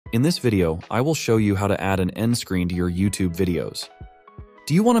In this video, I will show you how to add an end screen to your YouTube videos.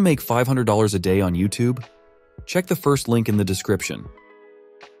 Do you want to make $500 a day on YouTube? Check the first link in the description.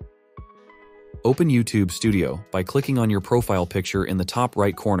 Open YouTube Studio by clicking on your profile picture in the top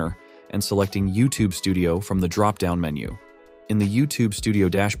right corner and selecting YouTube Studio from the drop-down menu. In the YouTube Studio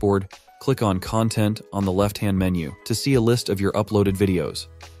dashboard, click on Content on the left-hand menu to see a list of your uploaded videos.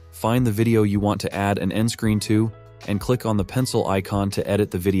 Find the video you want to add an end screen to and click on the pencil icon to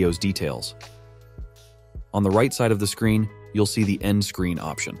edit the video's details. On the right side of the screen, you'll see the end screen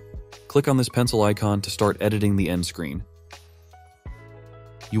option. Click on this pencil icon to start editing the end screen.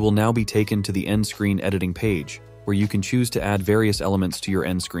 You will now be taken to the end screen editing page, where you can choose to add various elements to your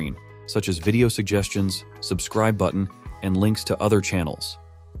end screen, such as video suggestions, subscribe button, and links to other channels.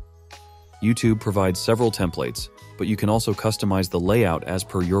 YouTube provides several templates, but you can also customize the layout as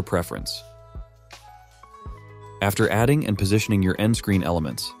per your preference. After adding and positioning your end screen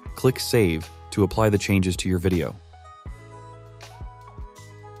elements, click Save to apply the changes to your video.